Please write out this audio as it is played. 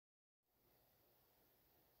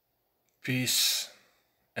Peace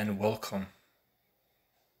and welcome.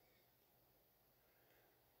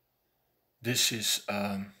 This is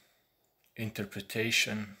an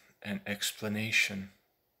interpretation and explanation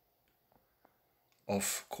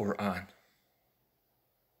of Quran.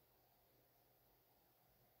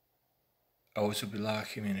 A'udhu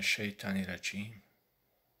billahi minash shaitani rajim.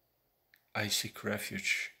 I seek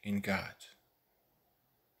refuge in God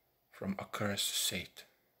from accursed Satan.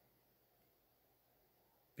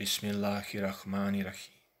 Bismillahir Rahmanir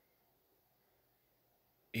Rahim.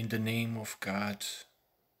 In the name of God,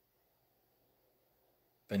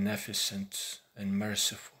 beneficent and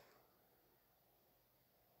merciful.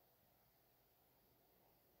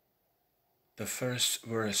 The first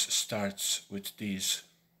verse starts with these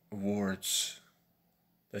words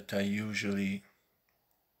that I usually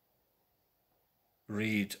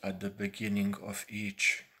read at the beginning of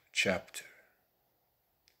each chapter,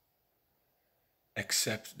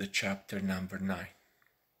 except the chapter number 9.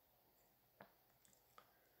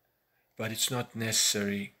 But it's not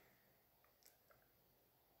necessary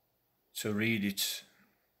to read it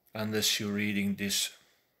unless you're reading this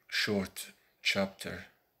short chapter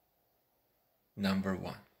number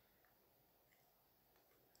 1,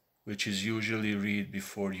 which is usually read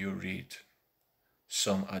before you read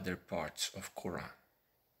some other parts of Quran.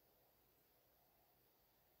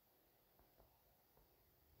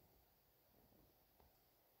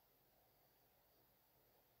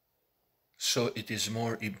 So it is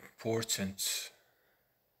more important,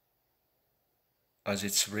 as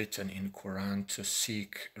it's written in Quran, to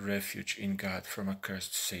seek refuge in God from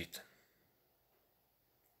accursed Satan,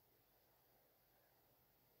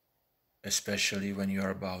 especially when you are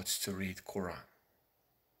about to read Quran.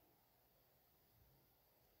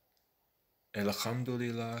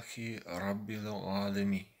 Alhamdulillahi Rabbil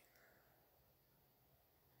Alameen.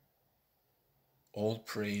 All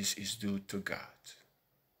praise is due to God,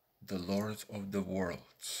 the Lord of the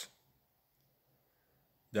worlds.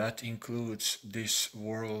 That includes this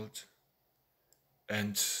world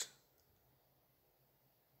and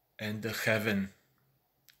the heaven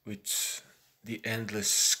with the endless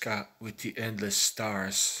sky, with the endless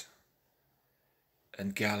stars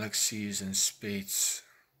and galaxies and space,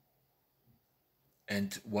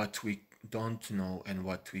 and what we don't know and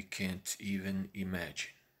what we can't even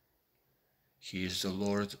imagine. He is the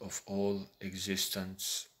Lord of all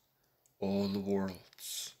existence, all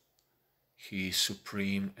worlds. He is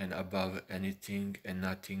supreme and above anything, and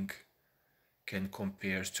nothing can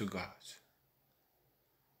compare to God.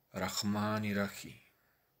 Rahmani Rahim.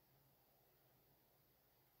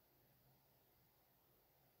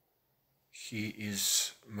 He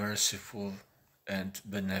is merciful and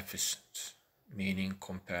beneficent, meaning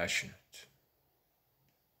compassionate.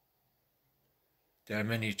 There are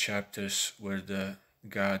many chapters where the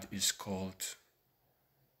God is called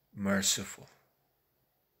merciful,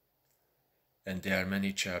 and there are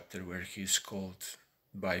many chapters where he is called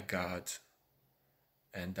by God,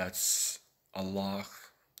 and that's Allah,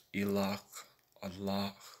 Ilah,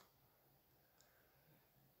 Allah.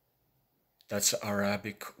 That's an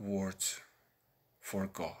Arabic word for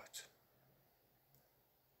God.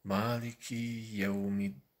 Maliki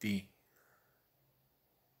Yawmiddin.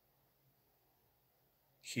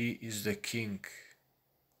 He is the King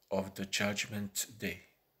of the Judgment Day,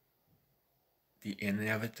 the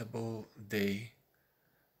inevitable day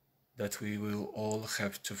that we will all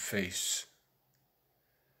have to face,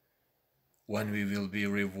 when we will be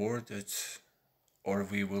rewarded or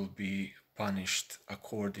we will be punished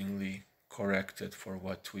accordingly, corrected for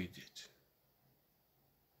what we did.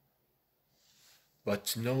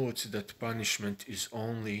 But note that punishment is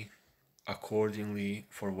only accordingly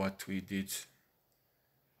for what we did,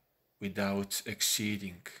 without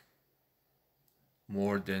exceeding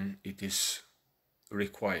more than it is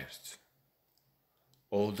required.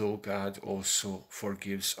 Although God also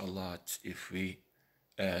forgives a lot if we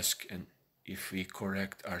ask and if we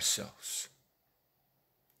correct ourselves.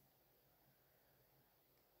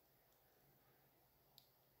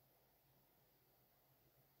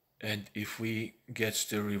 And if we get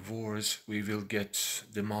the rewards, we will get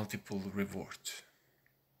the multiple reward.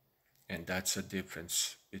 And that's a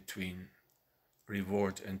difference between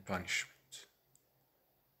reward and punishment.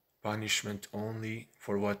 Punishment only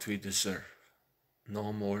for what we deserve,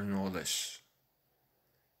 no more, no less.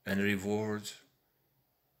 And reward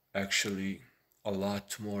actually a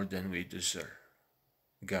lot more than we deserve.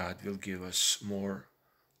 God will give us more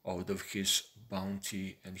out of his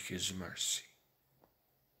bounty and his mercy.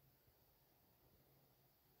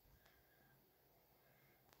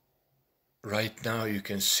 Right now you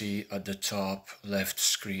can see at the top left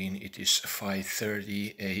screen it is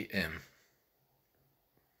 5:30 a.m.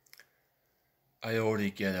 I already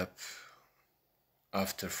get up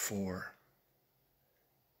after 4,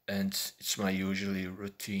 and it's my usually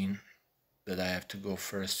routine that I have to go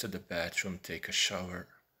first to the bathroom, take a shower,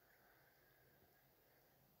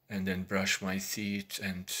 and then brush my teeth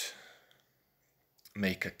and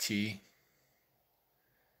make a tea,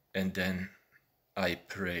 and then I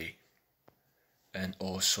pray, and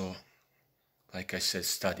also, like I said,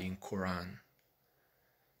 studying Quran.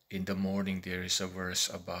 In the morning there is a verse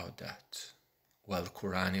about that. Well,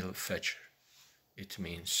 Quran al-Fajr, it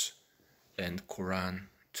means, and Quran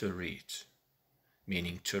to read,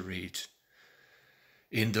 meaning to read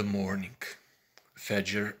in the morning.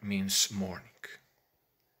 Fajr means morning.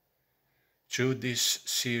 Through this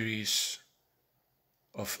series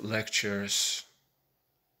of lectures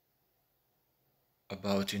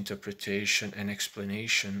about interpretation and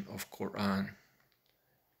explanation of Quran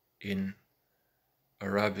in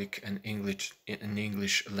Arabic and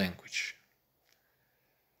English language,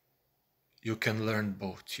 you can learn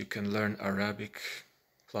both. You can learn Arabic,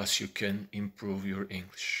 plus you can improve your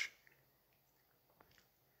English.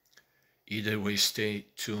 Either way, stay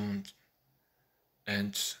tuned,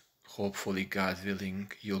 and hopefully, God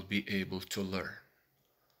willing, you'll be able to learn.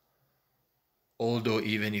 Although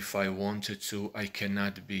even if I wanted to, I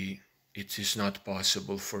cannot be, it is not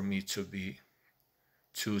possible for me to be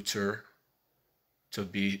tutor, to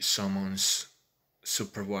be someone's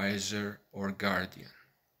supervisor or guardian.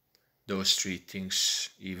 Those 3 things,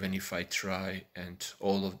 even if I try, and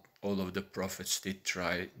all of the prophets did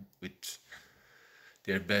try with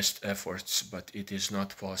their best efforts, but it is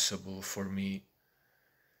not possible for me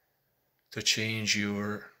to change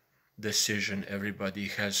your decision. Everybody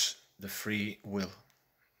has the free will.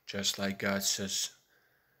 Just like God says,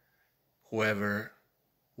 whoever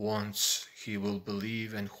wants, he will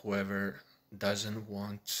believe, and whoever doesn't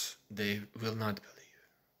want, they will not believe.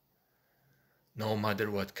 No matter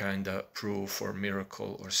what kind of proof or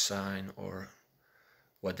miracle or sign or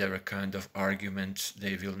whatever kind of argument,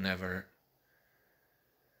 they will never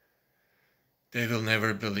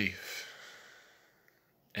believe.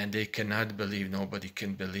 And they cannot believe, nobody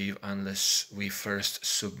can believe unless we first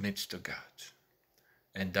submit to God.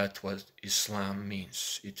 And that's what Islam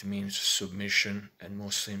means. It means submission, and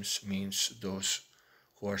Muslims means those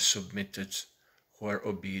who are submitted, who are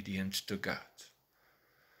obedient to God.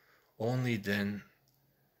 Only then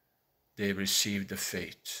they receive the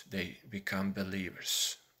faith, they become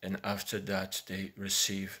believers, and after that they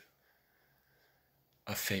receive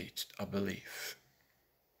a faith, a belief.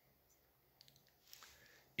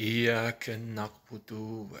 إِيَّاكَ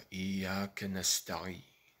نَعْبُدُ وَإِيَّاكَ نَسْتَعِينُ.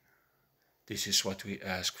 This is what we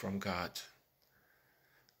ask from God.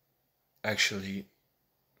 Actually,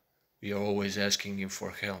 we are always asking Him for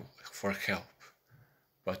help,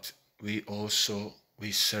 but we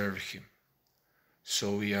serve Him.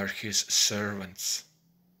 So we are His servants.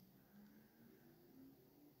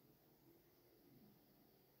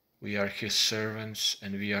 We are His servants,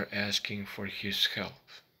 and we are asking for His help.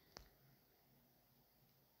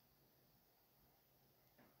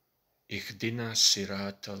 Ihdina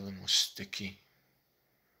sirat al-mustaqim,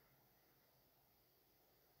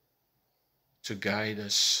 to guide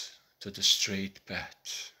us to the straight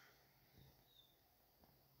path.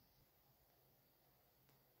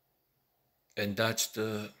 And that's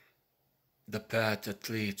the path that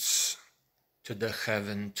leads to the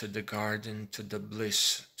heaven, to the garden, to the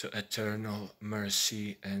bliss, to eternal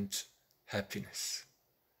mercy and happiness,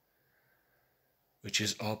 which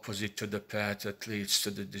is opposite to the path that leads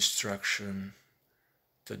to the destruction,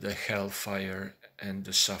 to the hellfire and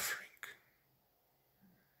the suffering.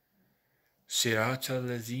 Sirata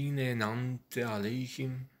alladhina an'amta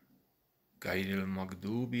alayhim ghayril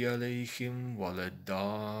maghdubi alayhim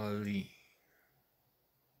waladdallin.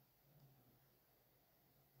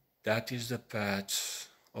 That is the path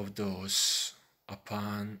of those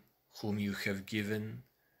upon whom you have given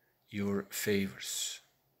your favors.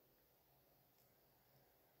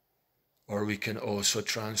 Or we can also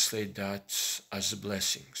translate that as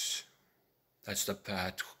blessings. That's the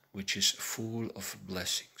path which is full of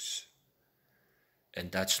blessings.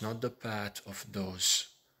 And that's not the path of those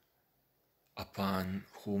upon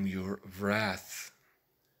whom your wrath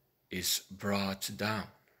is brought down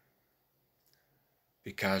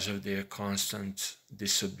because of their constant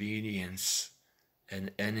disobedience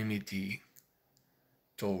and enmity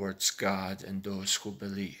towards God and those who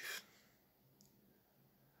believe,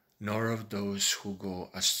 nor of those who go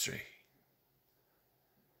astray.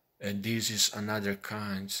 And this is another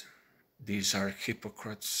kind. These are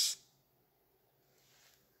hypocrites.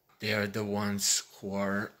 They are the ones who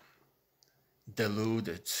are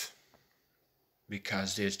deluded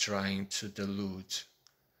because they're trying to delude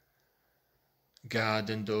God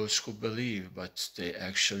and those who believe, but they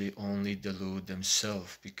actually only delude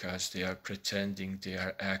themselves because they are pretending they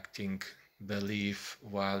are acting belief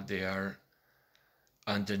while they are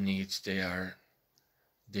underneath they are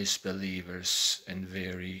disbelievers and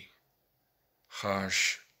very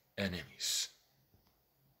harsh enemies.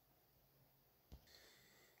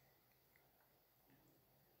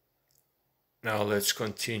 Now let's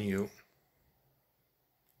continue.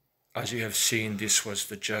 As you have seen, this was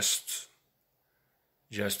the just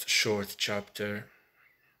short chapter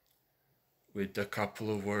with a couple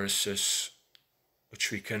of verses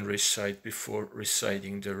which we can recite before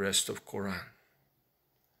reciting the rest of Quran.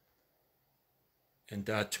 And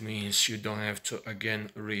that means you don't have to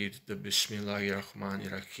again read the Bismillahir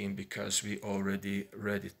Rahmanir Rahim because we already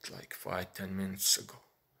read it like 5-10 minutes ago.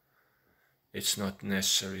 It's not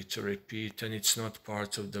necessary to repeat, and it's not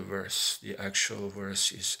part of the verse. The actual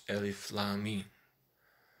verse is Alif Lam Mim,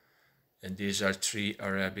 and these are 3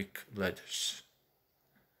 Arabic letters.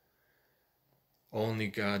 Only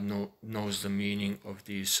God knows the meaning of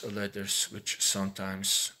these letters, which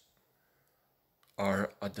sometimes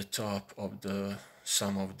are at the top of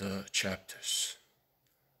some of the chapters,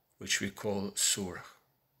 which we call surah.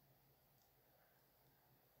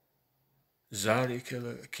 ذَلِكَ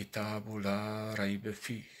الْكِتَابُ لَا رَيْبَ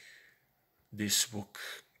فِيهِ. This book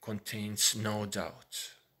contains no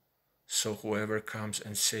doubt. So whoever comes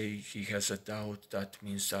and say he has a doubt, that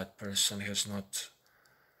means that person has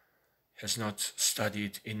not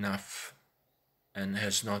studied enough and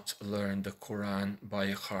has not learned the Quran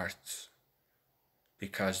by heart,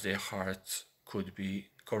 because their heart could be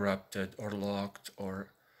corrupted or locked or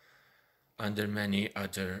under many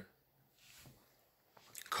other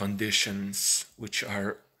conditions which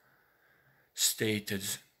are stated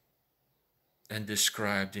and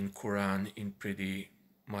described in Quran in pretty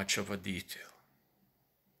much of a detail.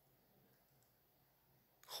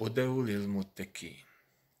 Hudaw lil muttaqin.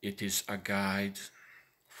 It is a guide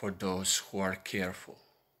for those who are careful.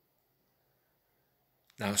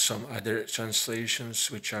 Now some other translations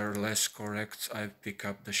which are less correct, I've picked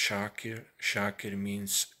up the Shakir. Shakir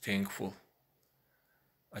means thankful,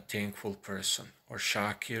 a thankful person, or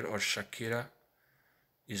Shakir or Shakira.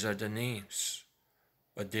 These are the names,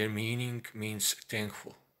 but their meaning means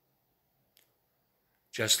thankful.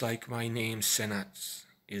 Just like my name Senat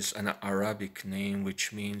is an Arabic name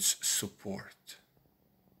which means support.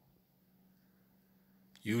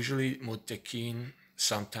 Usually muttaqin,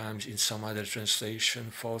 sometimes in some other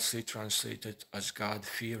translation, falsely translated as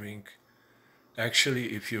God-fearing.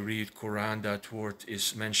 Actually, if you read Quran, that word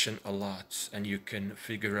is mentioned a lot, and you can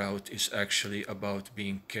figure out it's actually about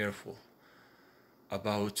being careful,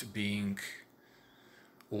 about being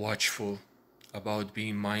watchful, about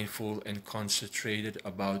being mindful and concentrated,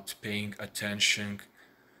 about paying attention,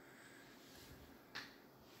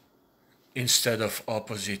 instead of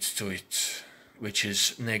opposite to it, which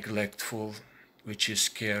is neglectful, which is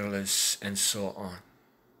careless, and so on.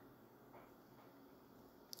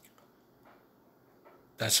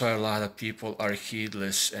 That's why a lot of people are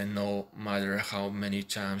heedless, and no matter how many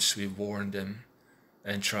times we warn them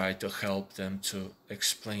and try to help them, to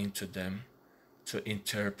explain to them, to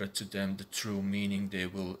interpret to them the true meaning, they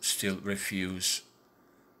will still refuse,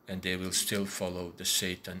 and they will still follow the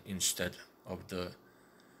Satan instead of the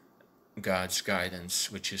God's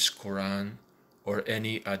guidance, which is Quran or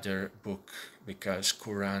any other book, because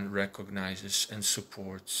Quran recognizes and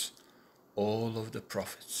supports all of the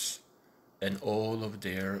prophets and all of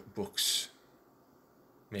their books,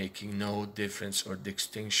 making no difference or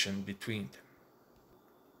distinction between them.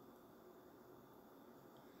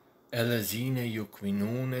 الَّذِينَ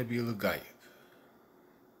يُؤْمِنُونَ بِالْغَيْبِ.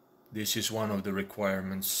 This is one of the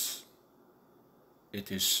requirements.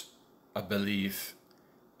 It is a belief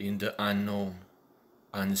in the unknown,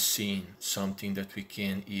 unseen, something that we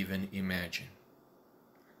can't even imagine.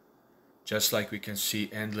 Just like we can see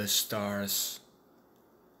endless stars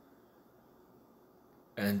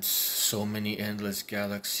and so many endless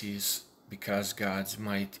galaxies, because God's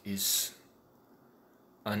might is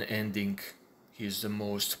unending. He is the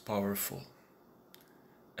most powerful,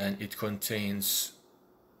 and it contains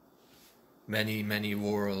many, many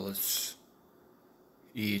worlds,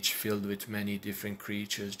 each filled with many different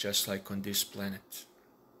creatures, just like on this planet.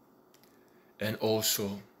 And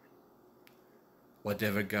also,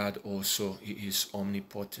 whatever God also, He is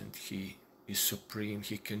omnipotent, He is supreme,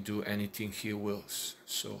 He can do anything He wills.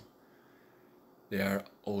 So there are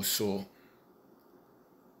also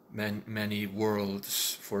many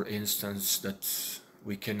worlds, for instance, that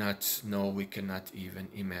we cannot know, we cannot even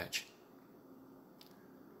imagine.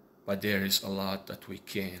 but there is a lot that we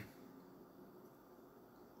can.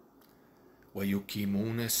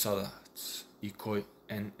 وَيُقِيمُونَ الصَّلَاةَ,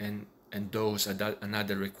 and those,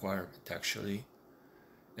 another requirement actually,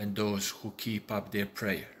 and those who keep up their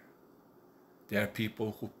prayer. There are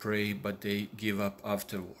people who pray but they give up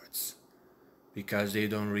afterwards because they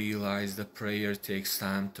don't realize the prayer takes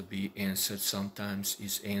time to be answered. Sometimes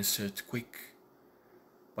it's answered quick,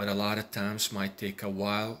 but a lot of times might take a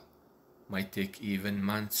while, might take even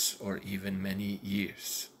months or even many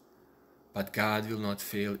years. But God will not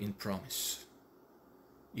fail in promise.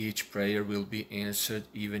 Each prayer will be answered,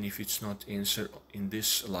 even if it's not answered in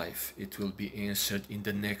this life, it will be answered in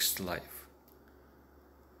the next life.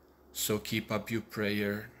 So keep up your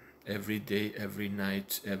prayer every day, every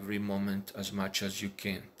night, every moment, as much as you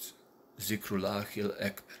can. Zikrullahil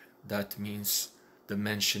Akbar. That means the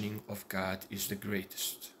mentioning of God is the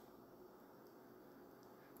greatest.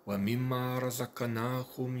 وَمِمَّا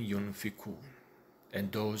رَزَقْنَاهُمْ يُنْفِقُونَ, and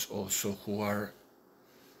those also who are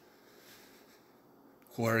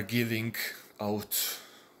giving out.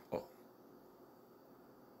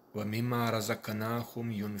 وَمِمَّا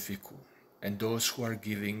رَزَقْنَاهُمْ يُنْفِقُونَ, and those who are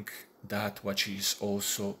giving that what is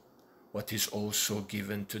also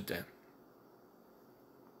given to them.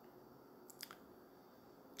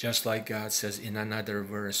 Just like God says in another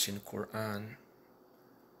verse in Quran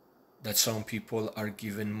that some people are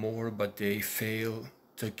given more but they fail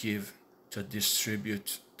to give, to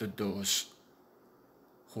distribute to those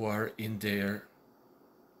who are in their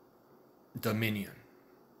dominion.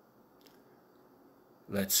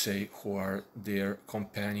 Let's say who are their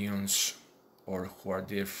companions, or who are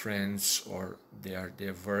their friends, or they are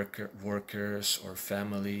their workers or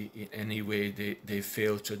family. In any way they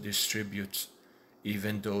fail to distribute,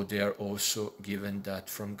 even though they are also given that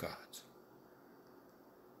from God.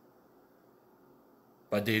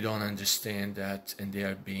 But they don't understand that, and they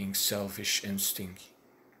are being selfish and stingy.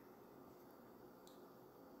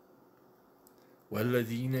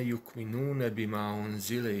 وَالَّذِينَ يُؤْمِنُونَ بِمَا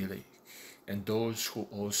أُنزِلَ إِلَيْكَ, and those who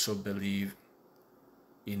also believe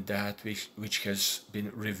in that which has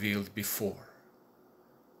been revealed before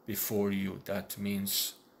you. That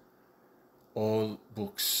means all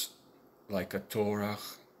books, like a Torah,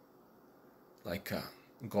 like a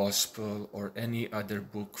Gospel, or any other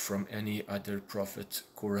book from any other prophet.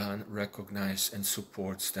 Quran recognizes and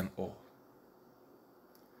supports them all.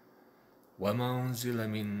 وَمَا أُنزِلَ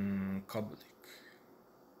مِن قَبْلِكَ,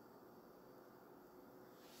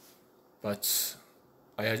 but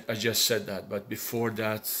I just said that, but before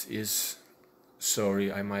that is,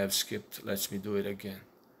 sorry, I might have skipped, let me do it again.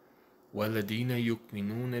 وَالَّذِينَ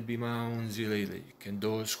يُؤْمِنُونَ بِمَا أُنزِلَ إِلَيْكَ, and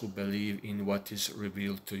those who believe in what is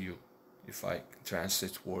revealed to you. If I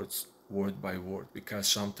translate words word by word, because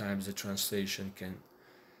sometimes the translation can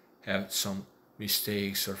have some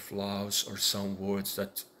mistakes or flaws, or some words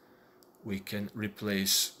that we can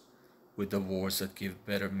replace with the words that give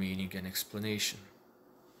better meaning and explanation.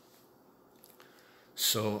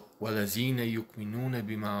 So, وَالَّذِينَ يُؤْمِنُونَ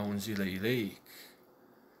بِمَا أُنزِلَ إِلَيْكَ,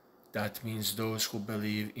 that means those who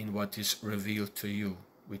believe in what is revealed to you,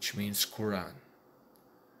 which means Quran.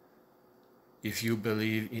 If you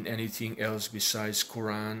believe in anything else besides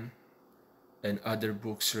Quran and other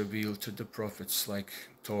books revealed to the prophets like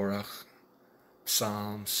Torah,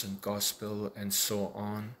 Psalms and Gospel and so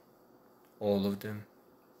on, all of them,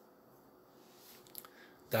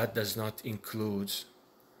 that does not include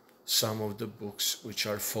some of the books which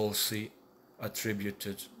are falsely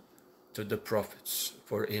attributed to the prophets.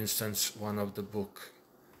 For instance, one of the book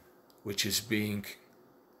which is being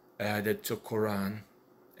added to Quran,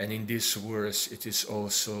 and in this verse it is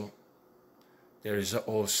also, there is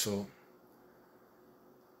also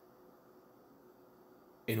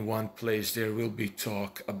in one place there will be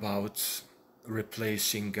talk about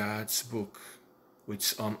replacing God's book with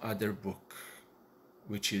some other book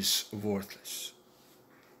which is worthless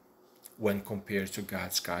when compared to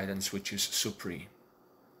God's guidance, which is supreme.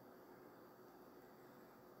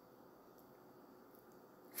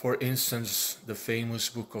 For instance, the famous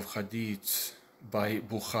book of Hadith by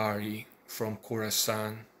Bukhari from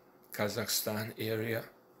Khorasan, Kazakhstan area,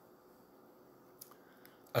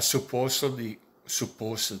 supposedly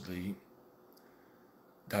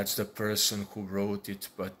that's the person who wrote it,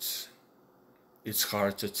 but it's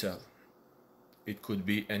hard to tell. It could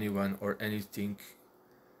be anyone or anything,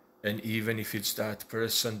 and even if it's that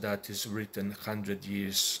person, that is written 100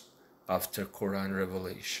 years after Quran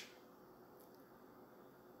revelation.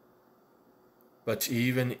 But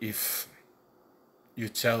even if you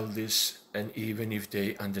tell this, and even if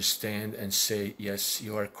they understand and say, yes,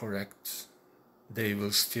 you are correct, they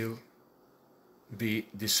will still be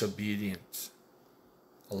disobedient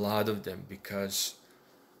a lot of them, because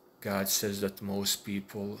God says that most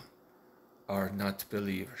people are not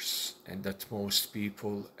believers, and that most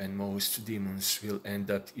people and most demons will end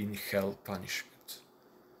up in hell punishment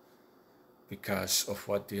because of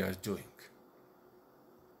what they are doing.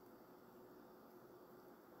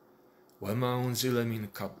 وَمَا أُنزِلَ مِن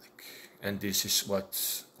قَبْلِكَ. And this is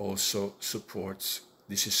what also supports,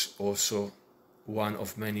 this is also one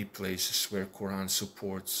of many places where Quran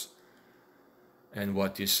supports and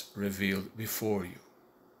what is revealed before you.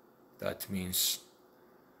 That means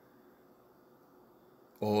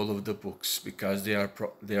all of the books, because they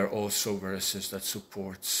are also verses that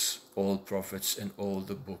supports all prophets and all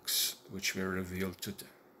the books which were revealed to them.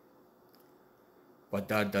 But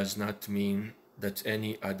that does not mean that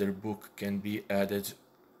any other book can be added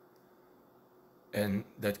and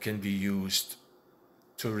that can be used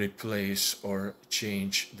to replace or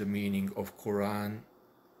change the meaning of Quran.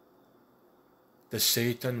 The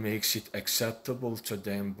Satan makes it acceptable to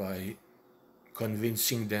them by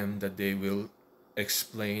convincing them that they will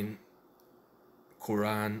explain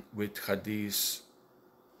Quran with Hadith,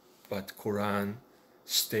 but Quran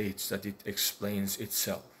states that it explains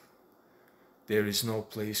itself. There is no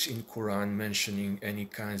place in Quran mentioning any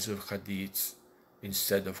kinds of Hadith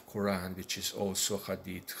instead of Quran, which is also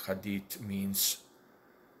Hadith. Hadith means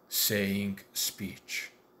saying,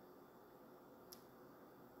 speech.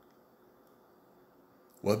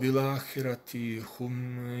 وَبِالْآخِرَةِ هُمْ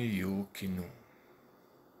يُوقِنُونَ.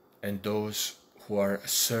 And those who are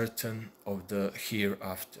certain of the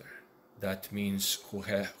hereafter, that means who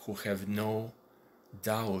have no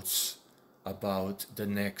doubts about the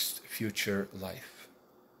next future life.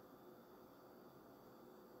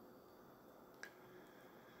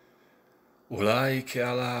 أُولَٰئِكَ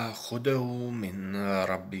عَلَىٰ هُدًى مِّن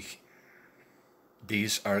رَبِّهِمْ.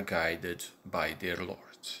 These are guided by their Lord.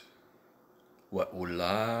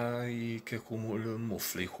 وَأُولَٰئِكَ هُمُ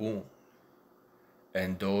الْمُفْلِحُونَ.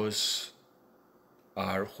 And those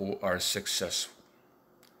are who are successful.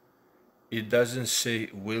 It doesn't say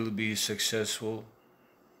will be successful,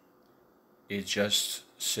 it just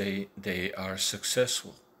say they are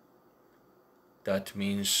successful. That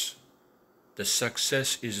means the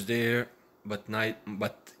success is there, but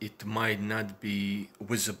it might not be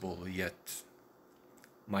visible yet,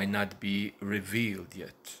 might not be revealed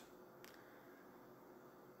yet.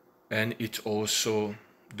 And it also,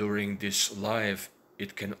 during this life,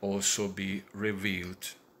 it can also be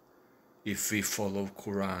revealed if we follow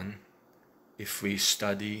Quran, if we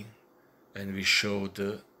study and we show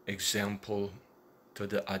the example to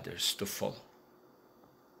the others to follow.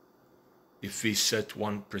 If we set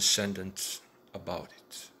one precedent about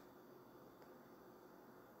it.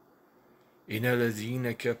 إِنَّ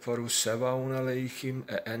الَّذِينَ كَفَرُوا سَوَاءٌ عَلَيْهِمْ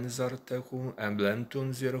أَأَنذَرْتَهُمْ أَمْ لَمْ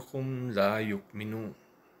تُنذِرْهُمْ لَا يُؤْمِنُونَ.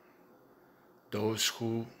 Those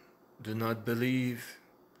who do not believe,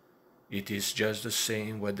 it is just the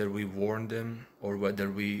same whether we warn them or whether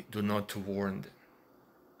we do not warn them.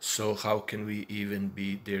 So how can we even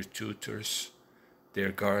be their tutors,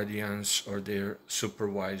 their guardians, or their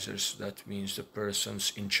supervisors? That means the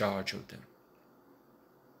persons in charge of them.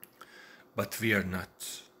 But we are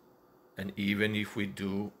not. And even if we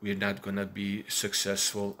do, we're not going to be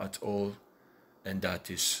successful at all. And that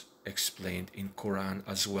is explained in Quran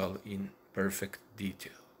as well in perfect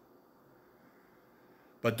detail.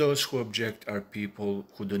 But those who object are people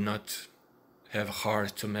who do not have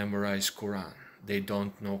heart to memorize Quran. They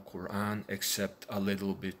don't know Quran except a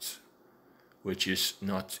little bit, which is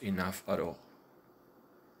not enough at all.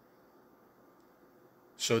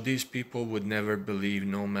 So these people would never believe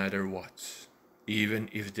no matter what. Even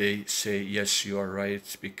if they say, yes, you are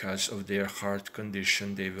right, because of their heart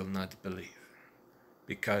condition, they will not believe.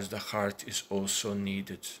 Because the heart is also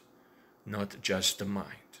needed, not just the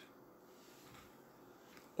mind.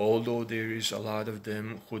 Although there is a lot of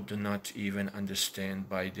them who do not even understand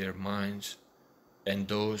by their minds, and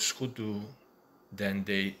those who do, then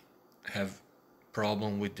they have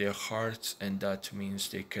problem with their hearts, and that means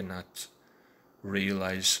they cannot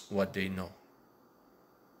realize what they know.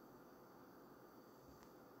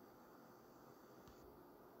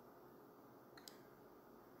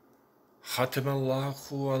 ختم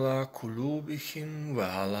الله على قلوبهم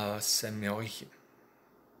وعلى سمعهم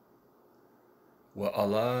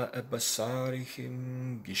وعلى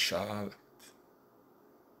أبصارهم غشاوة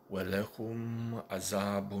ولهم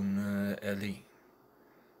عذاب أليم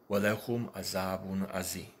ولهم عذاب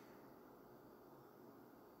عظيم.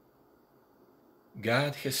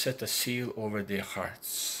 God has set a seal over their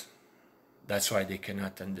hearts. That's why they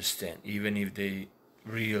cannot understand. Even if they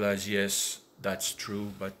realize, yes, that's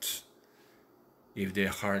true, but If their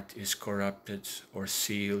heart is corrupted or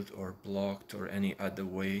sealed or blocked or any other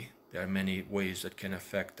way, there are many ways that can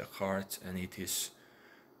affect the heart, and it is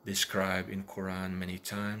described in Quran many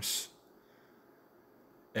times.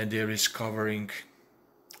 And there is covering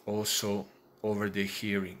also over the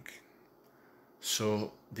hearing.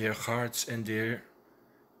 So their hearts and their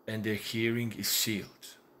hearing is sealed,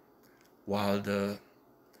 while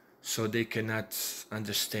so they cannot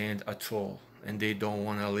understand at all, and they don't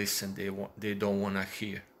want to listen. They don't want to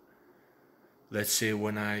hear. Let's say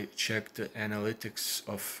when I check the analytics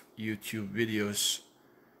of YouTube videos,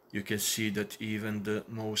 you can see that even the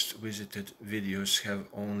most visited videos have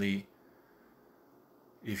only,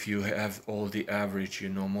 if you have all the average,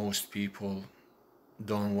 most people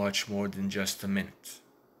don't watch more than just a minute.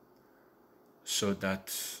 So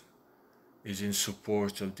that is in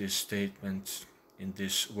support of this statement in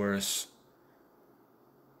this verse.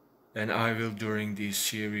 And I will, during this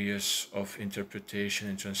series of interpretation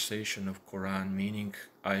and translation of Quran meaning,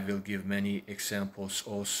 I will give many examples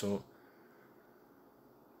also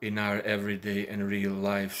in our everyday and real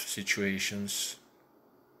life situations,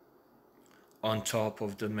 on top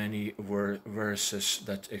of the many verses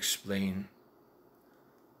that explain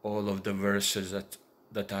all of the verses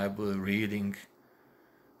that I will be reading.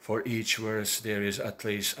 For each verse there is at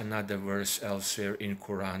least another verse elsewhere in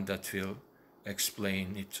Quran that will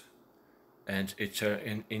explain it and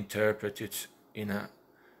interpret it in a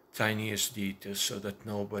tiniest detail so that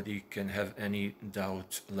nobody can have any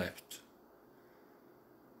doubt left.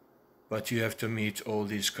 But you have to meet all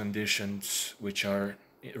these conditions which are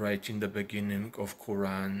right in the beginning of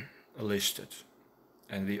Quran listed,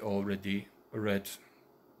 and we already read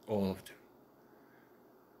all of them.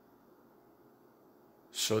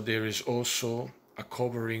 So there is also a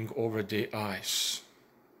covering over their eyes.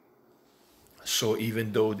 So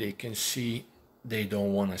even though they can see, they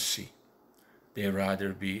don't want to see. They rather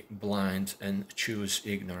be blind and choose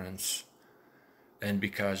ignorance. And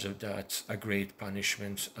because of that, a great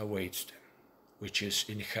punishment awaits them, which is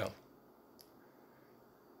in hell.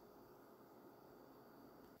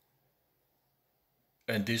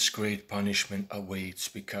 And this great punishment awaits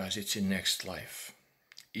because it's in next life.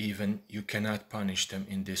 Even you cannot punish them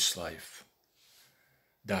in this life.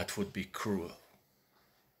 That would be cruel.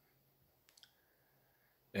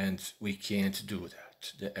 And we can't do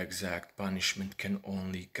that. The exact punishment can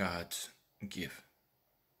only God give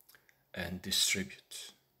and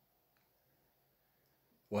distribute.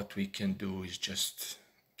 What we can do is just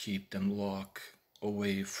keep them locked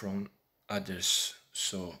away from others,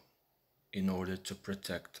 so in order to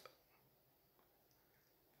protect.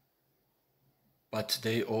 But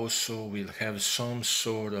they also will have some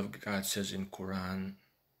sort of, God says in Quran,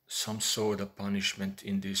 some sort of punishment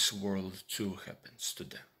in this world too happens to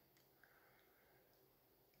them.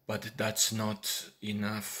 But that's not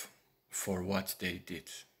enough for what they did.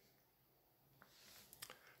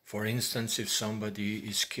 For instance, if somebody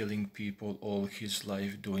is killing people all his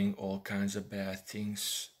life, doing all kinds of bad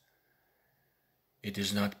things, it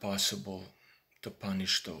is not possible to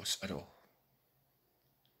punish those at all.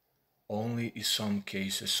 Only in some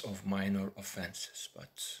cases of minor offenses,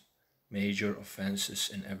 but major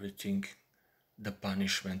offenses and everything, the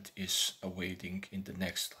punishment is awaiting in the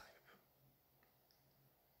next life.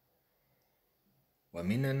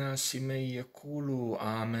 وَمِنَ النَّاسِ مَن يَقُولُ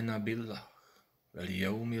آمَنَ بِاللَّهِ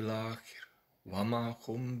وَالْيَوْمِ الْآخِرِ وَمَا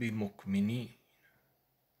هُمْ بِمُؤْمِنِينَ.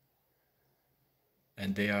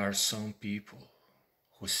 And there are some people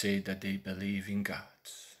who say that they believe in God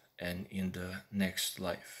and in the next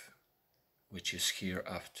life, which is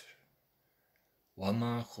hereafter.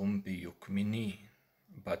 وَمَا هُمْ بِمُؤْمِنِينَ.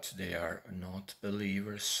 But they are not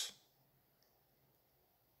believers.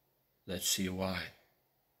 Let's see why.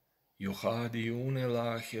 يُخَادِعُونَ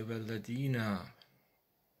اللَّهَ وَالَّذِينَ آمَنُوا.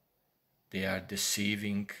 They are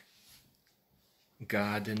deceiving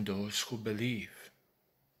God and those who believe.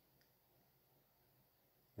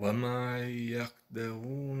 وَمَا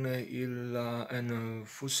يَخْدَعُونَ إِلَّا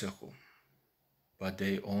أَنفُسَهُمْ. But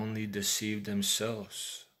they only deceive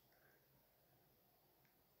themselves.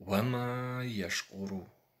 وَمَا يَشْعُرُونَ.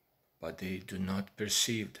 But they do not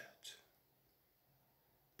perceive that.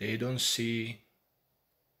 They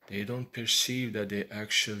don't perceive that they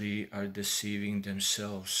actually are deceiving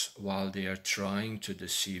themselves while they are trying to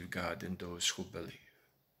deceive God and those who believe.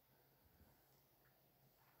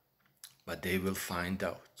 But they will find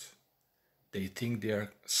out. They think they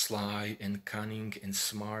are sly and cunning and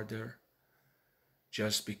smarter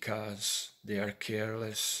just because they are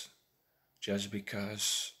careless, just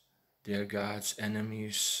because they are God's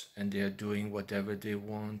enemies and they are doing whatever they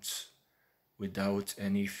want without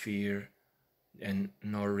any fear and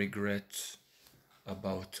no regret.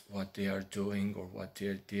 about what they are doing or what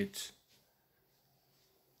they did.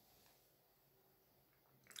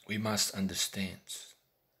 We must understand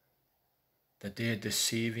that their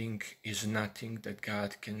deceiving is nothing,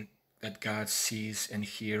 that God sees and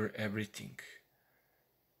hears everything,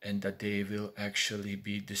 and that they will actually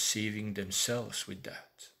be deceiving themselves with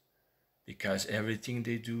that, because everything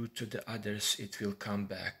they do to the others, it will come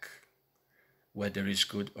back, whether it's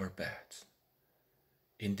good or bad.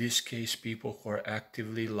 In this case, people who are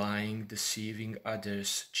actively lying, deceiving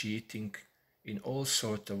others, cheating in all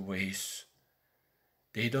sorts of ways,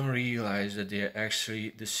 they don't realize that they are actually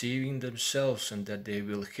deceiving themselves and that they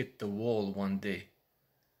will hit the wall one day.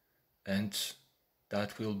 And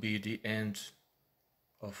that will be the end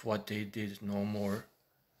of what they did, no more.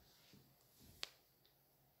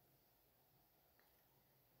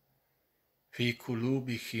 Fi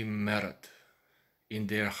kulubihim marad, in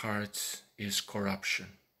their hearts is corruption.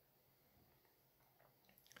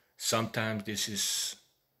 Sometimes this is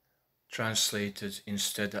translated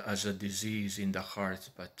instead as a disease in the heart,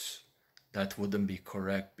 but that wouldn't be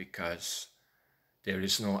correct because there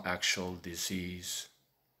is no actual disease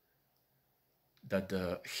that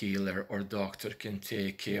the healer or doctor can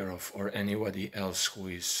take care of, or anybody else who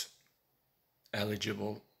is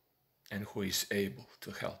eligible and who is able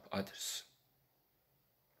to help others.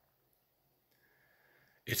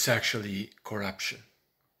 It's actually corruption.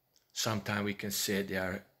 Sometimes we can say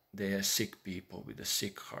they are sick people with the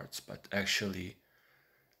sick hearts, but actually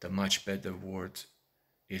the much better word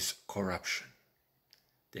is corruption.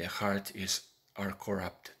 Their heart are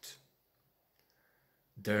corrupted,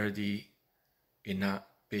 dirty, in a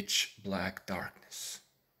pitch black darkness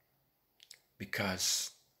because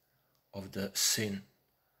of the sin,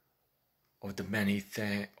 of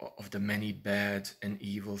the many bad and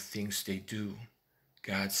evil things they do.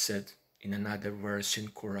 God said in another verse in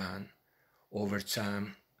Quran, over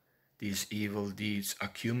time these evil deeds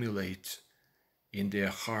accumulate in their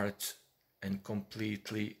heart and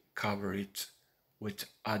completely cover it with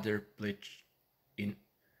other bleach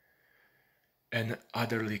and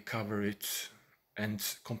utterly cover it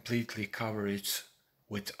and completely cover it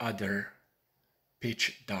with other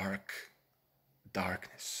pitch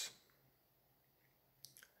darkness.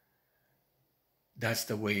 That's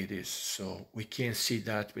the way it is. So we can't see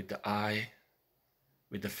that with the eye,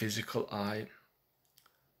 with the physical eye,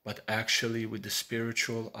 but actually with the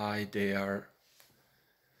spiritual eye, they are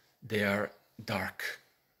dark.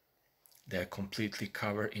 They are completely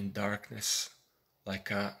covered in darkness,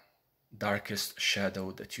 like a darkest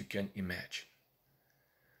shadow that you can imagine.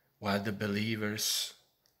 While the believers,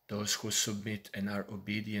 those who submit and are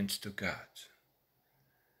obedient to God,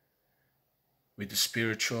 with the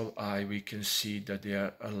spiritual eye we can see that they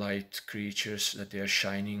are light creatures, that they are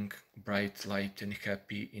shining bright light and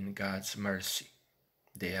happy in God's mercy.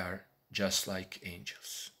 They are just like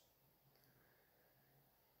angels.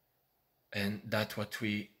 And that's what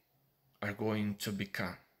we are going to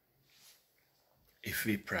become if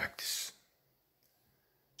we practice.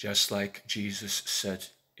 Just like Jesus said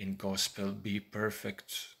in Gospel, be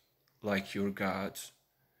perfect like your God,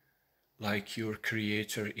 like your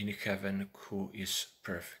Creator in heaven who is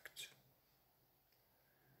perfect.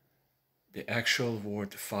 The actual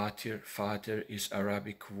word Father is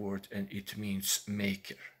Arabic word and it means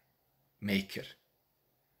maker,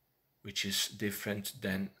 which is different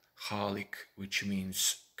than Khalik, which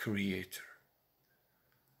means creator.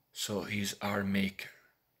 So he's our maker.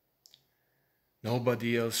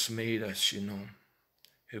 Nobody else made us,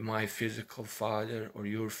 My physical father or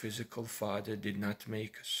your physical father did not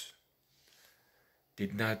make us.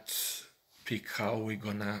 Did not pick how we're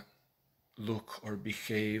gonna look or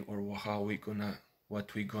behave or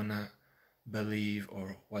what we're gonna believe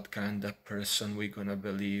or what kind of person we're gonna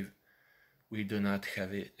believe. We do not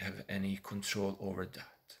have any control over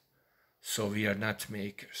that. So we are not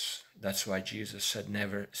makers. That's why Jesus said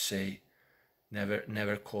never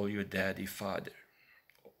call your daddy father,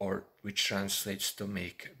 or which translates to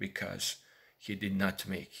maker, because he did not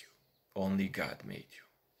make you. Only God made you.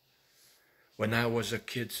 When I was a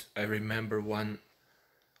kid, I remember one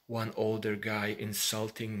older guy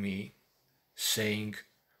insulting me, saying,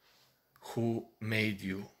 "Who made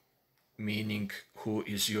you?" Meaning, who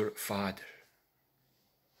is your father?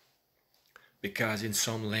 Because in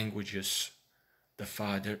some languages, the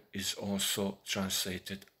father is also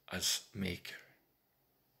translated as maker.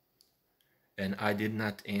 And I did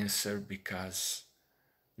not answer because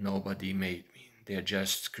nobody made me. They're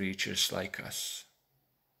just creatures like us.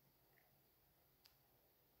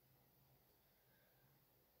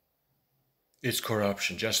 It's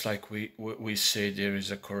corruption, just like we say there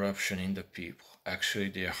is a corruption in the people. Actually,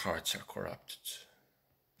 their hearts are corrupted.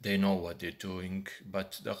 they know what they're doing,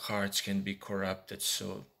 but the hearts can be corrupted,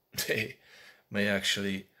 so they may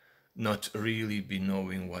actually not really be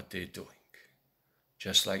knowing what they're doing.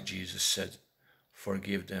 Just like Jesus said,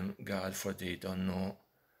 forgive them, God, for they don't know.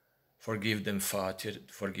 Forgive them, Father,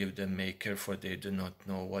 forgive them, Maker, for they do not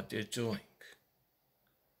know what they're doing.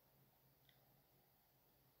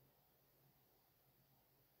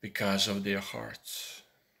 Because of their hearts.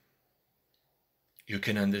 You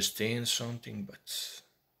can understand something, but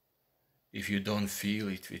if you don't feel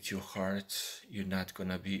it with your heart, you're not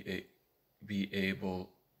gonna be able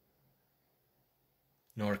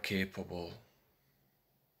nor capable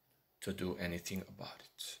to do anything about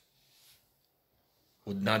it.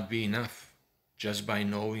 Would not be enough. Just by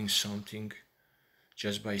knowing something,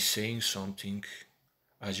 just by saying something,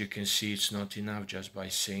 as you can see, it's not enough just by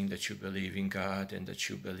saying that you believe in God and that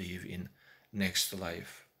you believe in next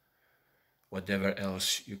life. Whatever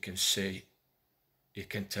else you can say, it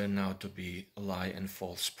can turn out to be a lie and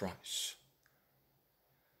false promise.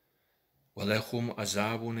 وَلَهُمْ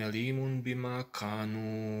عَذَابٌ أَلِيمٌ بِمَا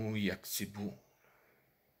كَانُوا يَكْسِبُونَ.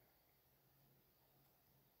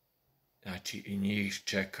 Znači i njih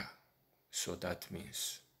čeka, so that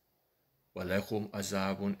means وَلَهُمْ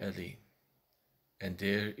عَذَابٌ أَلِيمٌ, and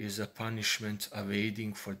there is a punishment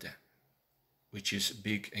awaiting for them, which is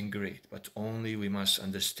big and great, but only we must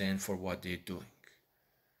understand for what they're doing.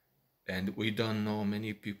 And we don't know,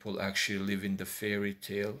 many people actually live in the fairy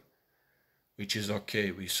tale, which is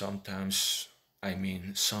okay. We sometimes,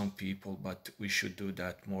 some people, but we should do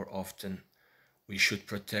that more often. We should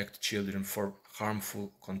protect children for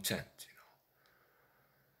harmful content.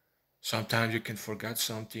 Sometimes you can forget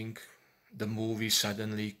something, the movie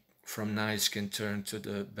suddenly from nice can turn to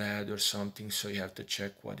the bad or something, so you have to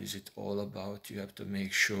check what is it all about. You have to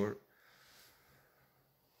make sure.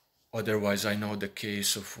 Otherwise, I know the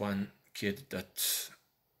case of one kid that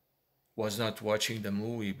was not watching the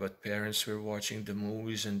movie, but parents were watching the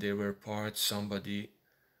movies and they were part, somebody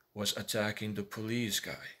was attacking the police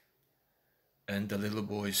guy. And the little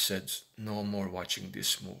boy said, no more watching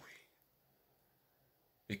this movie,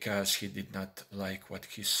 because he did not like what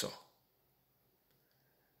he saw.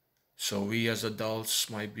 So we as adults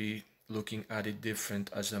might be looking at it different,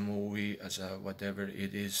 as a movie, as a whatever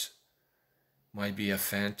it is. Might be a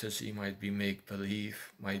fantasy, might be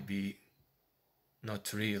make-believe, might be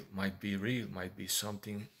not real, might be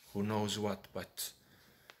something, who knows what, but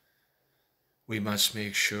we must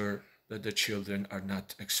make sure that the children are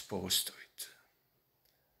not exposed to it.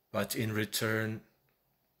 But in return,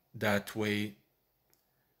 that way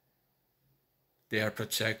they are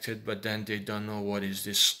protected, but then they don't know what is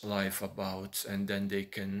this life about, and then they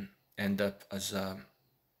can end up as a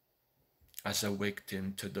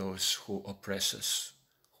victim to those who oppress us,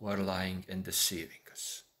 who are lying and deceiving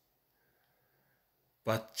us.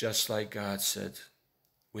 But just like God said,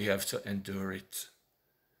 we have to endure it.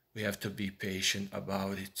 We have to be patient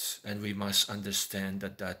about it, and we must understand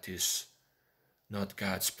that that is not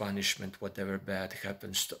God's punishment, whatever bad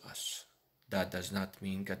happens to us. That does not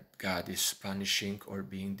mean that God is punishing or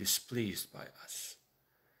being displeased by us.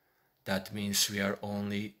 That means we are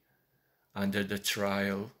only under the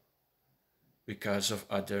trial because of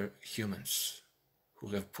other humans who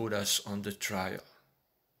have put us on the trial,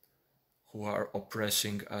 who are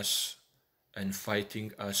oppressing us and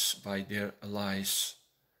fighting us by their lies,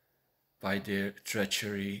 by their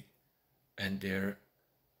treachery, and their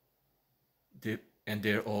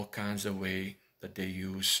all kinds of way that they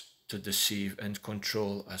use to deceive and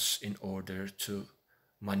control us in order to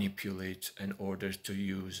manipulate, in order to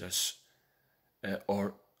use us,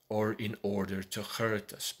 or in order to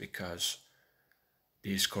hurt us, because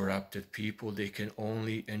these corrupted people, they can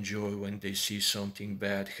only enjoy when they see something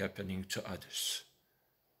bad happening to others.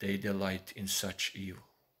 They delight in such evil.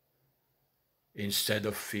 Instead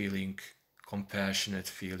of feeling compassionate,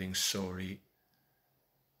 feeling sorry,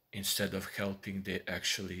 instead of helping, they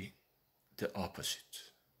actually the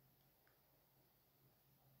opposite.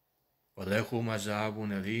 وَلَهُمْ عَذَابٌ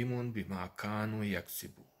أَلِيمٌ بِمَا كَانُوا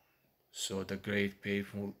يَكْسِبُونَ. So the great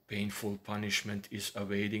painful punishment is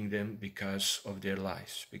awaiting them because of their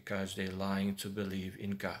lies, because they're lying to believe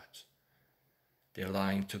in God. They're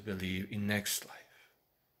lying to believe in next life.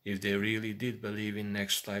 If they really did believe in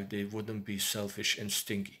next life, they wouldn't be selfish and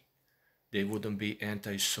stingy. They wouldn't be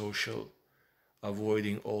antisocial,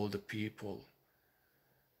 avoiding all the people.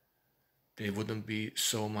 They wouldn't be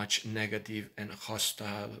so much negative and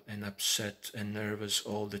hostile and upset and nervous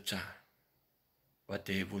all the time. But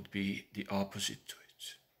they would be the opposite to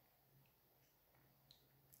it.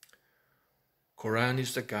 Quran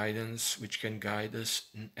is the guidance which can guide us,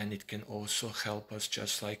 and it can also help us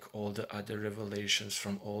just like all the other revelations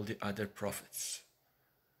from all the other prophets.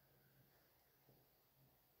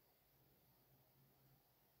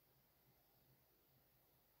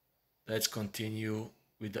 Let's continue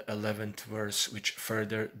with the 11th verse, which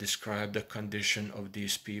further describes the condition of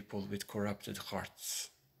these people with corrupted hearts.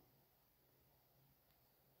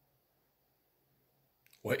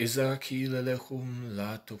 وَإِذَا قِيلَ لَهُمْ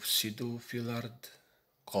لَا تُفْسِدُوا فِي الْأَرْضِ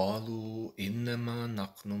قَالُوا إِنَّمَا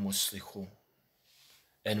نَحْنُ مُصْلِحُونَ.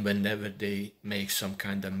 And whenever they make some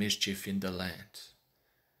kind of mischief in the land,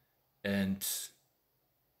 and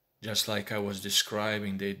just like I was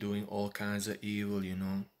describing, they're doing all kinds of evil,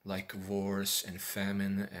 like wars and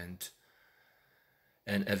famine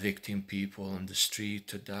and evicting people on the street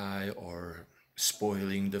to die, or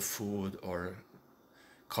spoiling the food, or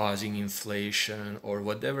causing inflation, or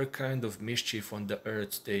whatever kind of mischief on the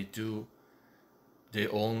earth they do, they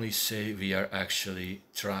only say we are actually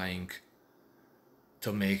trying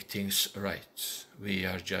to make things right. We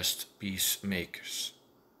are just peacemakers.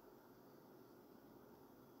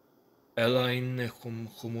 أَلَا إِنَّكُمْ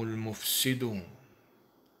هُمُ الْمُفْسِدُونَ.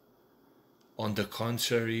 On the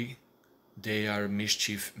contrary, they are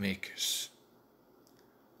mischief makers.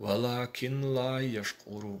 وَلَكِنْ لَا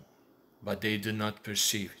يَشْعُرُونَ. But they do not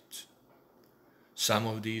perceive it. Some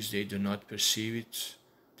of these, they do not perceive it.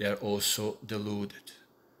 They are also deluded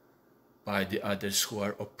by the others who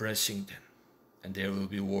are oppressing them. And there will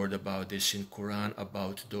be word about this in Quran,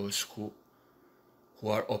 about those who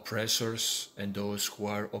are oppressors and those who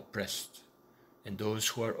are oppressed. And those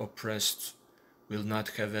who are oppressed will not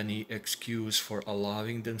have any excuse for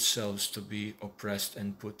allowing themselves to be oppressed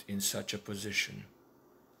and put in such a position,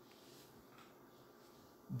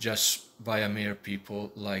 just by a mere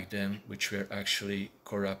people like them, which were actually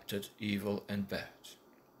corrupted, evil, and bad.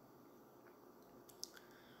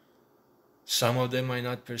 Some of them might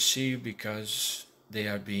not perceive because they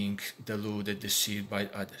are being deluded, deceived by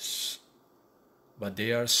others. But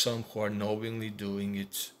there are some who are knowingly doing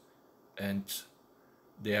it, and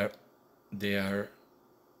they are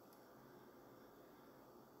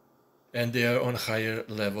on higher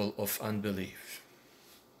level of unbelief.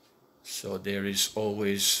 So there is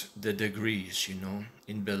always the degrees,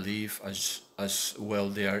 in belief as well.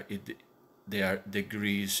 There are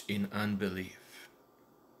degrees in unbelief.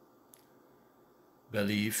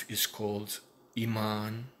 Belief is called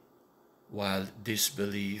iman, while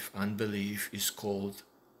disbelief, unbelief, is called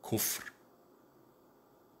kufr.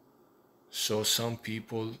 So some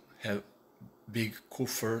people have big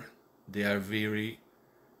kufr, they are very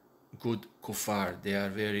good kuffar, they are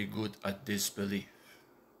very good at disbelief.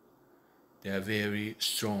 They are very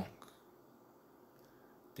strong.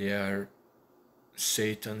 They are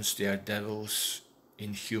Satans, they are devils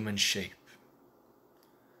in human shape.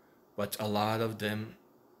 But a lot of them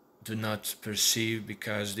do not perceive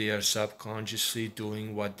because they are subconsciously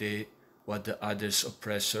doing what the others'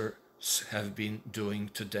 oppressors have been doing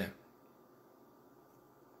to them.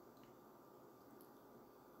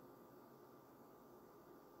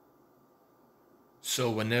 So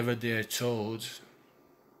whenever they are told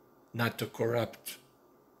not to corrupt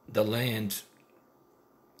the land,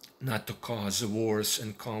 not to cause wars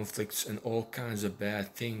and conflicts and all kinds of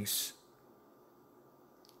bad things,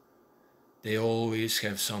 they always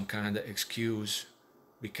have some kind of excuse,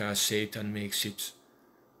 because Satan makes it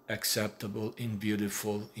acceptable and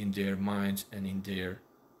beautiful in their mind and in their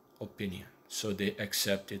opinion. So they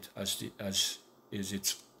accept it as is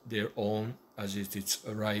it's their own, as it is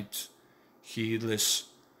right, heedless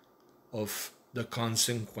of the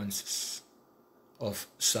consequences of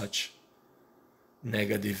such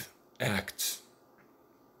negative acts.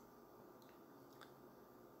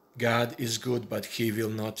 God is good, but He will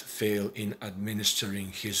not fail in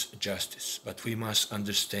administering His justice. But we must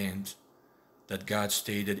understand that God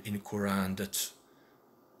stated in Quran that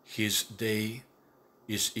His day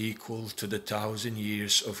is equal to the 1,000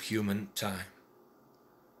 years of human time.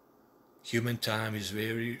 Human time is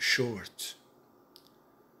very short,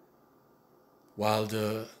 while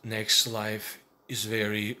the next life is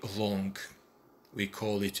very long. We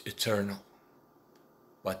call it eternal.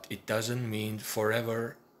 But it doesn't mean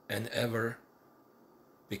forever and ever,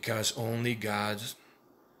 because only God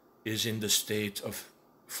is in the state of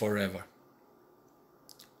forever.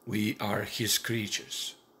 We are His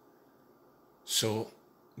creatures. So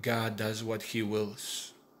God does what He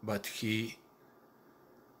wills, but He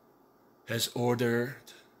has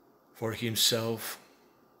ordered for Himself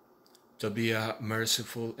to be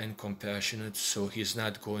merciful and compassionate, so He's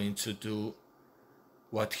not going to do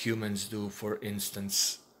what humans do, for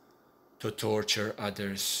instance, to torture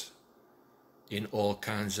others in all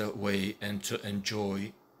kinds of way and to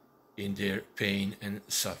enjoy in their pain and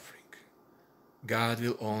suffering. God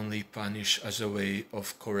will only punish as a way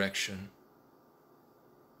of correction.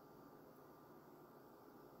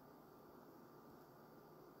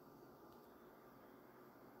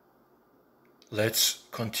 Let's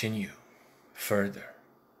continue further.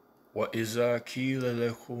 وَإِذَا قِيلَ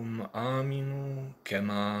لَهُمْ آمِنُوا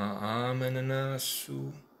كَمَا آمَنَ النَّاسُ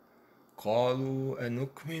قَالُوا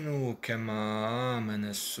أَنُؤْمِنُ كَمَا آمَنَ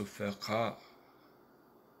السُّفَهَاءُ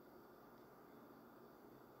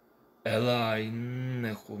أَلَا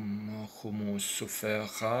إِنَّهُمْ هُمُ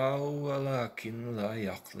السُّفَهَاءُ وَلَكِنْ لَا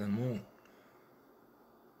يَعْلَمُونَ.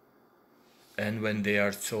 And when they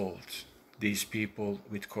are told, these people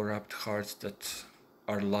with corrupt hearts that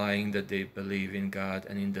are lying that they believe in God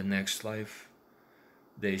and in the next life,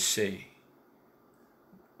 they say,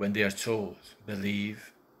 when they are told,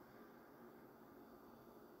 believe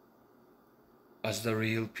as the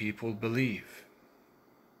real people believe.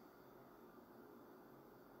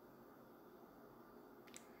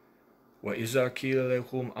 وَإِذَا قِيلَ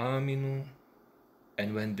لَهُمْ آمِنُوا,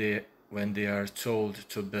 and when they are told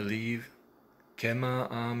to believe,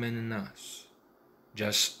 كَمَا آمَنَ النَّاسُ,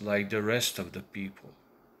 just like the rest of the people,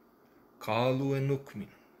 قَالُوا أَنُؤْمِنُ,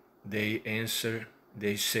 they answer,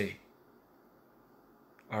 they say,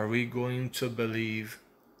 are we going to believe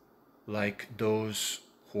like those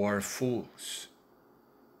who are fools?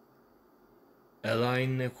 أَلَا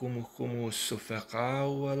إِنَّكُمْ هُمُ السُّفَهَاءُ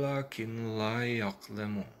وَلَكِنْ لَا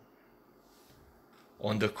يَعْلَمُونَ.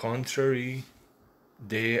 On the contrary,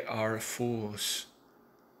 they are fools,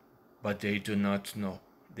 but they do not know.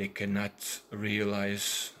 They cannot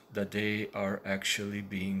realize that they are actually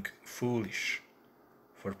being foolish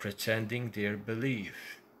for pretending their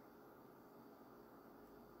belief.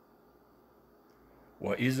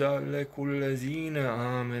 وَإِذَا لَقُوا الَّذِينَ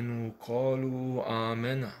آمَنُوا قَالُوا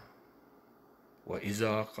آمَنَّا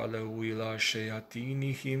وَإِذَا خَلَوْا إِلَى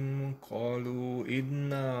شَيَاطِينِهِمْ قَالُوا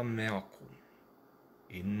إِنَّا مَعَكُمْ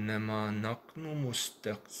إِنَّمَا نَحْنُ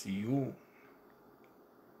مُسْتَهْزِئُونَ.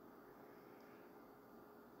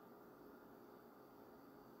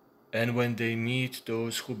 And when they meet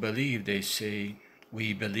those who believe, they say,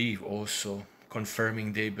 we believe also,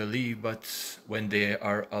 confirming they believe, but when they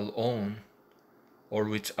are alone or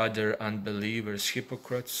with other unbelievers,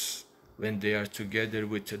 hypocrites, when they are together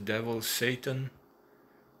with the devil, Satan,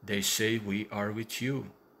 they say, we are with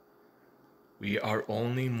you. We are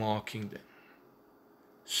only mocking them.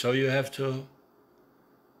 So you have to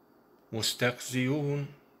mustaqzi'un.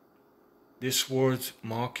 This word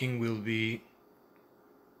mocking will be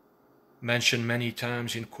mentioned many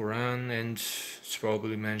times in Quran, and it's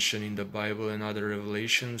probably mentioned in the Bible and other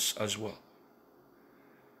revelations as well.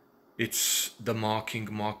 It's the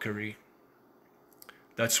mockery.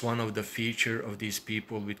 That's one of the features of these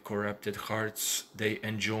people with corrupted hearts. They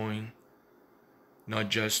enjoy not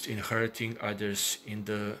just in hurting others, in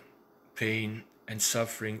the pain and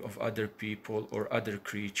suffering of other people or other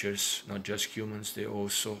creatures, not just humans, they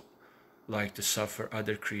also like to suffer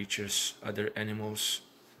other creatures, other animals.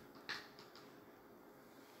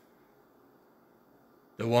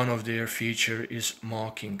 The one of their feature is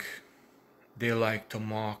mocking. They like to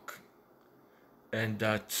mock, and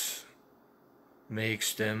that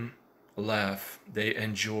makes them laugh. They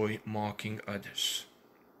enjoy mocking others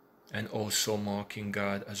and also mocking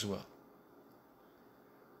God as well.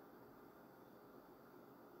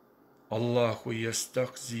 Allahu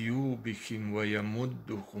yastakhzi'u bihim wa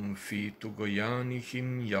yamudduhum fi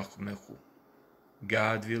tughyanihim yahmahu.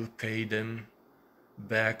 God will pay them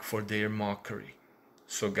back for their mockery.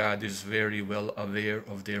 So God is very well aware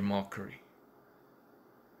of their mockery.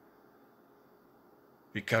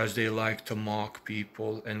 Because they like to mock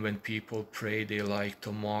people, and when people pray, they like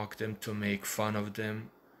to mock them, to make fun of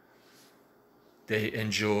them. They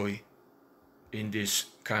enjoy in this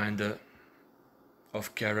kind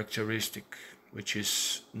of characteristic, which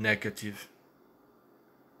is negative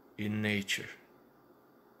in nature.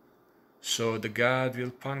 So the God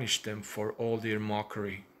will punish them for all their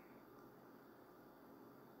mockery,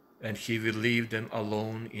 and He will leave them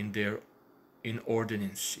alone in their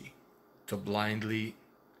inordinacy, to blindly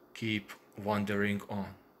keep wandering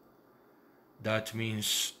on. That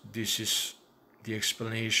means this is the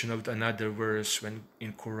explanation of another verse when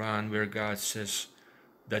in Quran where God says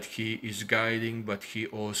that He is guiding, but He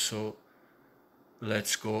also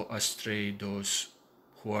lets go astray those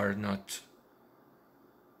who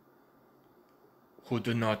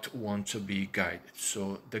do not want to be guided.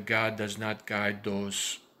 So the God does not guide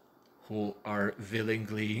those who are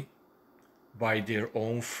willingly, by their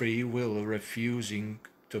own free will, refusing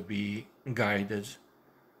to be guided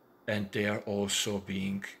and they are also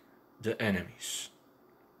being the enemies.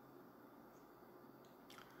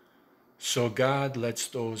 So God lets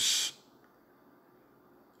those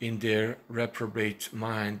in their reprobate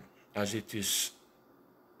mind, as it is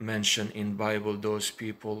mentioned in Bible, those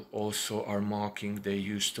people also are mocking. They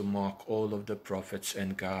used to mock all of the prophets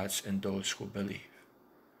and gods and those who believe.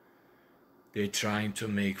 They're trying to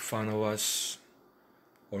make fun of us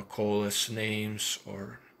or call us names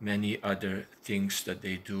or many other things that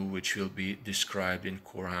they do, which will be described in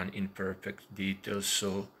Quran in perfect detail,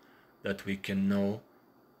 so that we can know,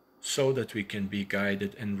 so that we can be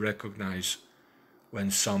guided and recognize when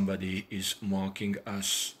somebody is mocking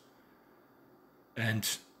us. And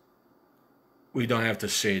we don't have to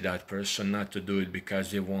say that person not to do it because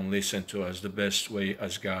they won't listen to us. The best way,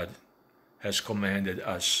 as God has commanded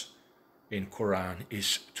us in Quran,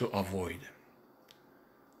 is to avoid them.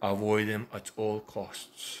 Avoid them at all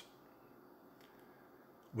costs,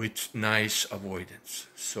 with nice avoidance.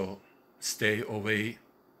 So stay away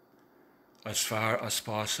as far as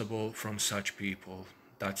possible from such people.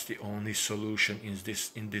 That's the only solution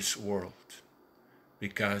in this world,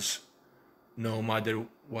 because no matter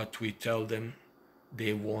what we tell them,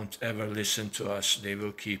 they won't ever listen to us. They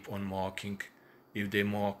will keep on mocking. If they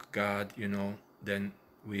mock God, then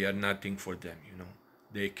we are nothing for them,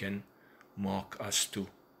 They can mock us too.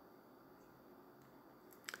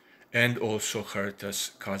 And also hurt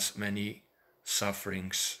us, cause many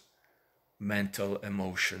sufferings, mental,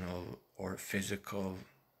 emotional, or physical.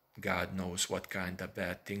 God knows what kind of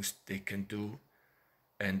bad things they can do,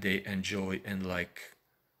 and they enjoy and like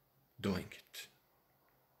doing it.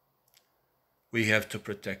 We have to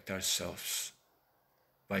protect ourselves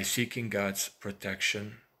by seeking God's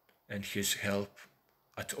protection and His help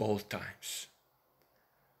at all times,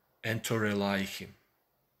 and to rely Him.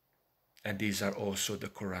 And these are also the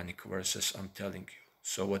Quranic verses I'm telling you.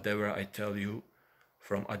 So whatever I tell you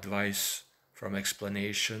from advice, from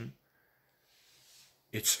explanation,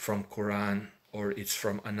 it's from Quran or it's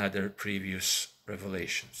from another previous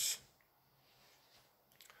revelations.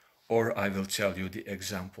 Or I will tell you the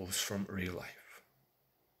examples from real life.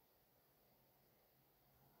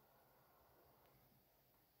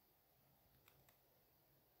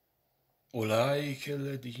 أولئك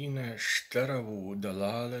الذين اشتروا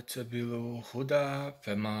ضلالة بالهدى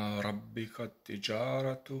فما ربحت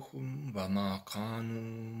تجارتهم وما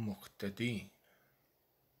كانوا مهتدين.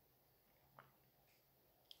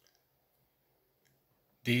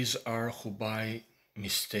 These are who buy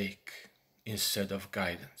mistake instead of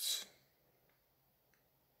guidance.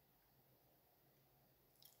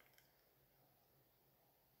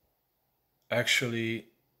 Actually,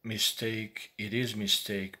 mistake, it is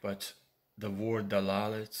mistake, but the word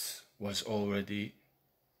dalalat was already,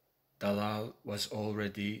 dalal was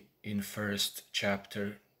already in first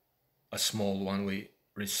chapter, a small one we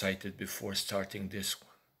recited before starting this one.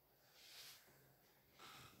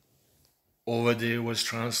 Over there was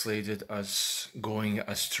translated as going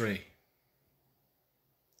astray.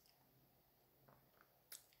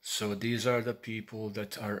 So these are the people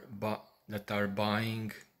that are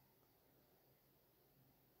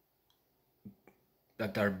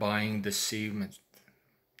buying deceivement,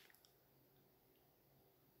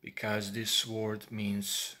 because this word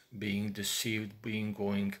means being deceived, being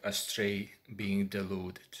going astray, being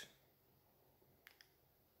deluded.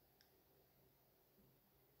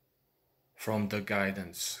 From the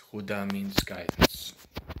guidance, Huda means guidance.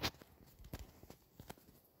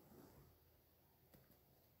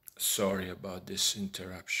 Sorry about this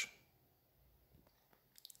interruption.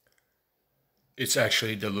 It's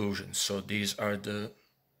actually delusion. So these are the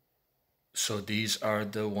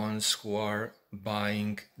ones who are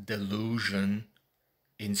buying delusion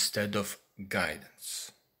instead of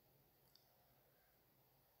guidance.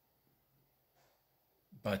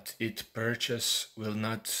 But its purchase will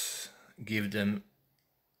not give them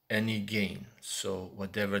any gain. So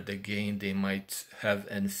whatever the gain they might have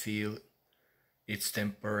and feel, it's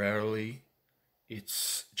temporarily,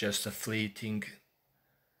 it's just a fleeting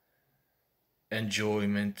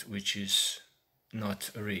enjoyment which is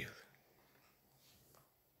not real.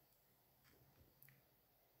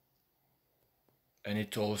 And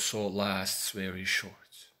it also lasts very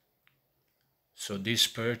short. So this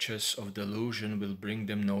purchase of delusion will bring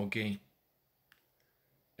them no gain.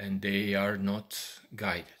 And they are not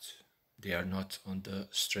guided. They are not on the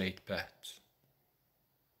straight path.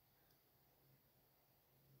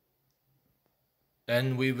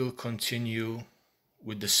 And we will continue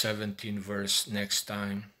with the 17th verse next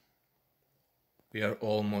time. We are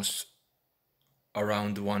almost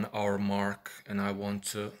around the 1 hour mark, and I want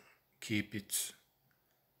to keep it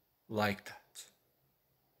like that.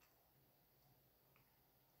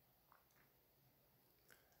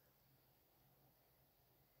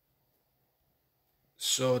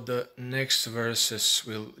 So the next verses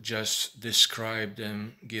will just describe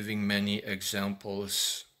them, giving many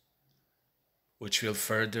examples which will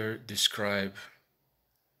further describe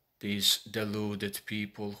these deluded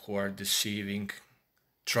people who are deceiving,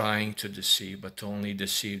 trying to deceive, but only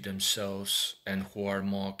deceive themselves, and who are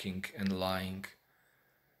mocking and lying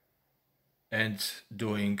and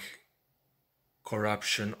doing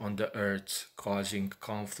corruption on the earth, causing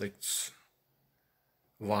conflicts,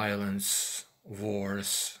 violence,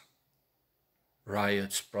 wars,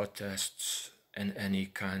 riots, protests, and any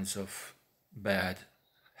kinds of bad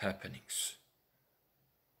happenings.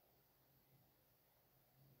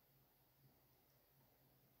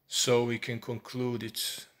 So we can conclude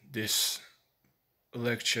this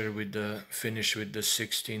lecture finish with the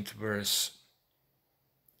 16th verse.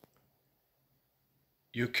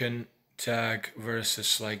 You can tag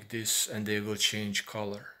verses like this and they will change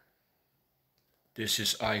color. This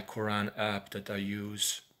is iQuran app that I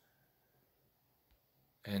use,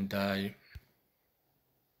 and I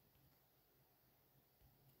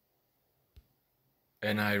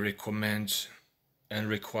recommend and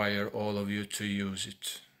require all of you to use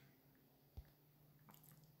it.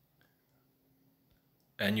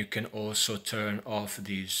 And you can also turn off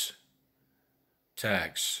these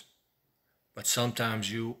tags. But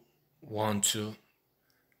sometimes you want to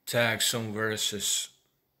tag some verses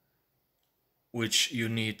which you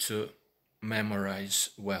need to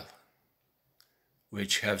memorize well,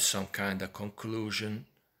 which have some kind of conclusion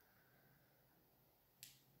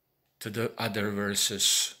to the other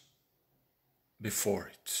verses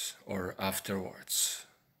before it or afterwards.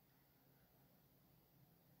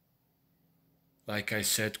 Like I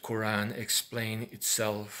said, Quran explain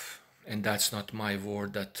itself, and that's not my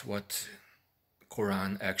word, that's what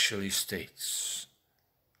Quran actually states.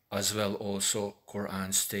 As well also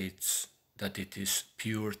Quran states that it is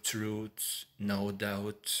pure truth, no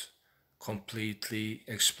doubt, completely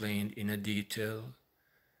explained in a detail.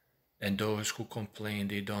 And those who complain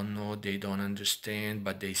they don't know, they don't understand,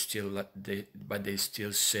 but they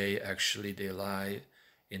still say actually they lie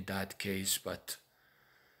in that case, but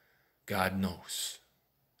God knows.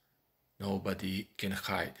 Nobody can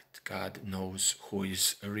hide it. God knows who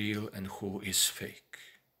is real and who is fake.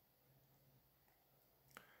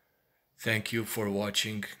 Thank you for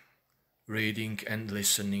watching, reading and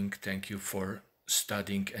listening. Thank you for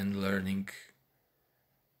studying and learning.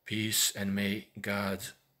 Peace, and may God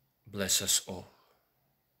bless us all.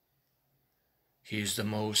 He is the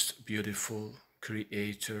most beautiful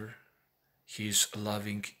creator. He is a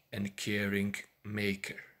loving and caring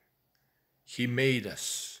maker. He made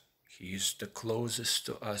us. He is the closest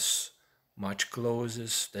to us, much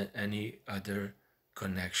closest than any other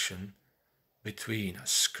connection between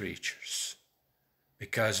us creatures.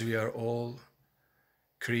 Because we are all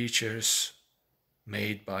creatures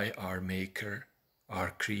made by our Maker,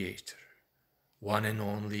 our Creator, one and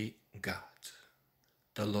only God,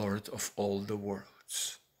 the Lord of all the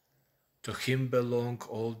worlds. To him belong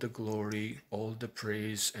all the glory, all the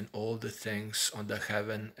praise, and all the thanks on the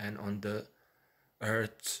heaven and on the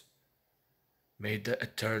earth. May the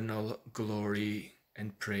eternal glory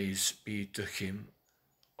and praise be to him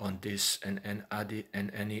on this and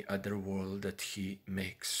any other world that he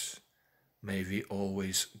makes. May we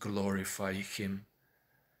always glorify him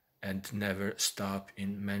and never stop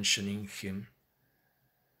in mentioning him,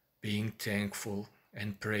 being thankful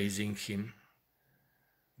and praising him,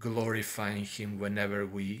 glorifying him whenever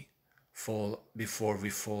we fall, before we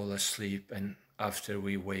fall asleep and after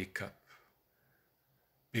we wake up,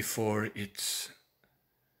 before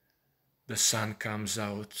the sun comes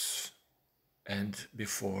out and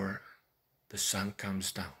before the sun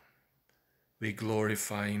comes down. We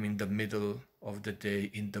glorify him in the middle of the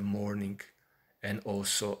day, in the morning, and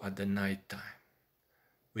also at the night time.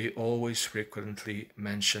 We always frequently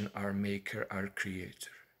mention our Maker, our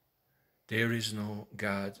Creator. There is no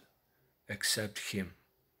God except him,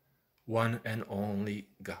 one and only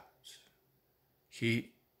God.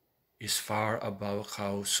 He is far above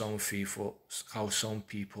how some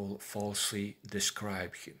people falsely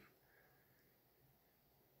describe him.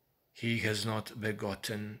 He has not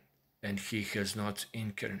begotten and he has not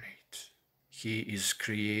incarnate. He is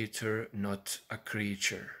creator, not a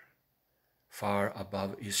creature. Far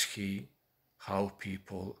above is he how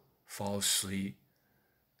people falsely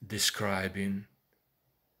describe him.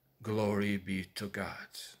 Glory be to God.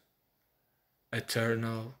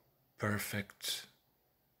 Eternal, perfect,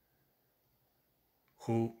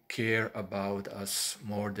 who care about us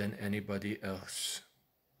more than anybody else.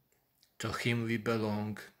 To him we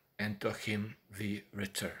belong and to him we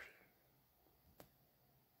return.